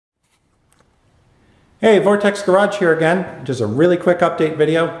Hey, Vortex Garage here again. Just a really quick update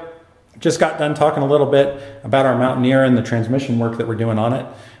video. Just got done talking a little bit about our Mountaineer and the transmission work that we're doing on it.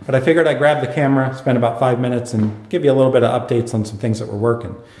 But I figured I'd grab the camera, spend about 5 minutes, and give you a little bit of updates on some things that we're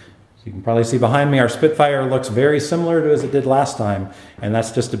working. So you can probably see behind me, our Spitfire looks very similar to as it did last time. And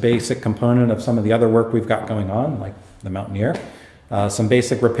that's just a basic component of some of the other work we've got going on, like the Mountaineer. Some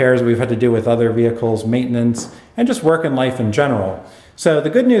basic repairs we've had to do with other vehicles, maintenance, and just work in life in general. So the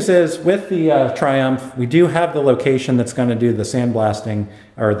good news is with the Triumph, we do have the location that's going to do the sandblasting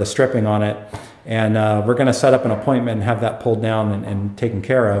or the stripping on it. And we're going to set up an appointment and have that pulled down and taken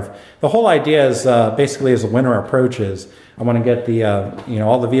care of. The whole idea is basically as the winter approaches, I want to get the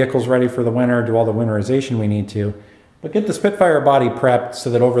all the vehicles ready for the winter, do all the winterization we need to, but get the Spitfire body prepped so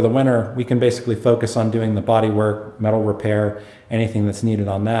that over the winter we can basically focus on doing the body work, metal repair, anything that's needed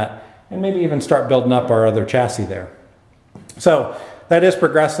on that, and maybe even start building up our other chassis there. So that is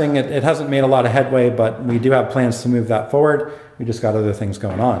progressing. It hasn't made a lot of headway, but we do have plans to move that forward. We just got other things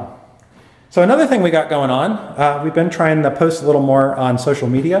going on. So another thing we got going on, we've been trying to post a little more on social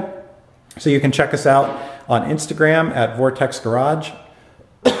media. So you can check us out on Instagram at Vortex Garage.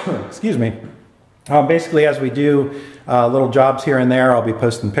 Excuse me. Basically, as we do little jobs here and there, I'll be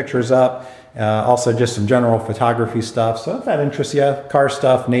posting pictures up. Also just some general photography stuff. So if that interests you, car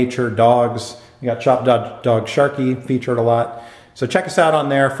stuff, nature, dogs. We got Chop Dog Sharky featured a lot. So check us out on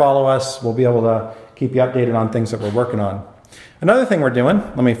there, follow us. We'll be able to keep you updated on things that we're working on. Another thing we're doing,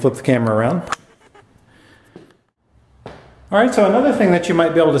 let me flip the camera around. All right, so another thing that you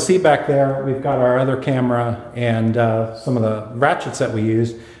might be able to see back there, we've got our other camera and some of the ratchets that we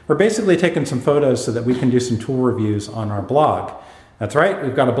use. We're basically taking some photos so that we can do some tool reviews on our blog. That's right,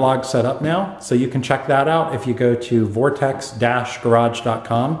 we've got a blog set up now, so you can check that out if you go to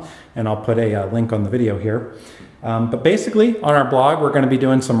vortex-garage.com, and I'll put a link on the video here. But basically, on our blog, we're going to be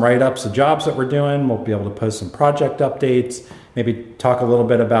doing some write-ups of jobs that we're doing. We'll be able to post some project updates, maybe talk a little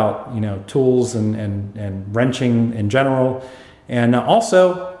bit about tools and wrenching in general, and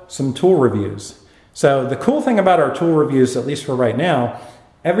also some tool reviews. So the cool thing about our tool reviews, at least for right now,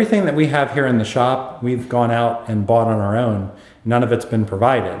 everything that we have here in the shop, we've gone out and bought on our own. None of it's been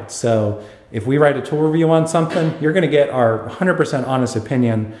provided. So if we write a tool review on something, you're going to get our 100% honest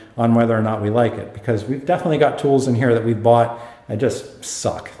opinion on whether or not we like it, because we've definitely got tools in here that we've bought that just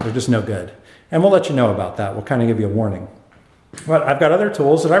suck. They're just no good. And we'll let you know about that. We'll kind of give you a warning. But I've got other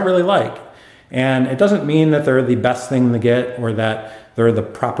tools that I really like. And it doesn't mean that they're the best thing to get or that they're the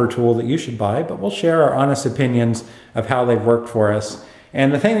proper tool that you should buy, but we'll share our honest opinions of how they've worked for us.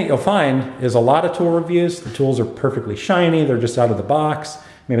 And the thing that you'll find is a lot of tool reviews, the tools are perfectly shiny, they're just out of the box.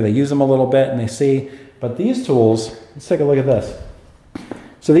 Maybe they use them a little bit and they see. But these tools, let's take a look at this.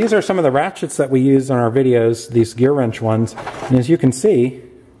 So these are some of the ratchets that we use on our videos, these gear wrench ones. And as you can see,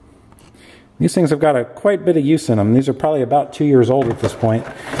 these things have got a quite bit of use in them. These are probably about 2 years old at this point.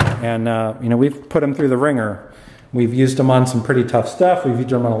 And we've put them through the ringer. We've used them on some pretty tough stuff. We've used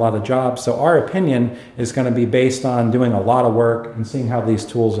them on a lot of jobs. So our opinion is going to be based on doing a lot of work and seeing how these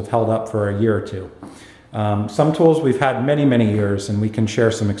tools have held up for a year or two. Some tools we've had many, many years, and we can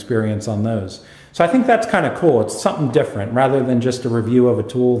share some experience on those. So I think that's kind of cool. It's something different rather than just a review of a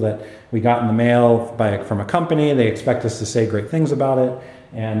tool that we got in the mail from a company. They expect us to say great things about it,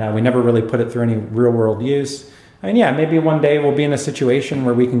 and we never really put it through any real world use. I mean, yeah, maybe one day we'll be in a situation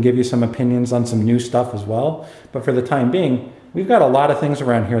where we can give you some opinions on some new stuff as well. But for the time being, we've got a lot of things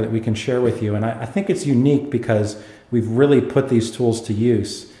around here that we can share with you. And I think it's unique because we've really put these tools to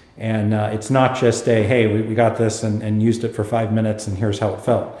use. And it's not just a, hey, we got this and used it for 5 minutes and here's how it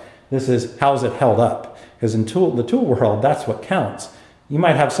felt. This is, how's it held up? Because in the tool world, that's what counts. You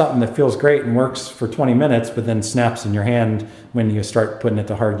might have something that feels great and works for 20 minutes, but then snaps in your hand when you start putting it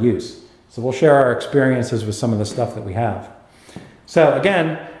to hard use. So we'll share our experiences with some of the stuff that we have. So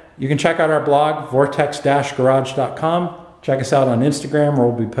again, you can check out our blog, vortex-garage.com. Check us out on Instagram, where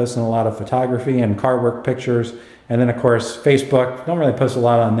we'll be posting a lot of photography and car work pictures. And then, of course, Facebook. Don't really post a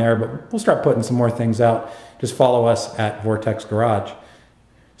lot on there, but we'll start putting some more things out. Just follow us at Vortex Garage.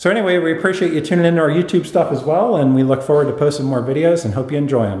 So anyway, we appreciate you tuning into our YouTube stuff as well, and we look forward to posting more videos and hope you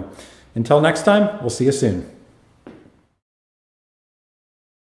enjoy them. Until next time, we'll see you soon.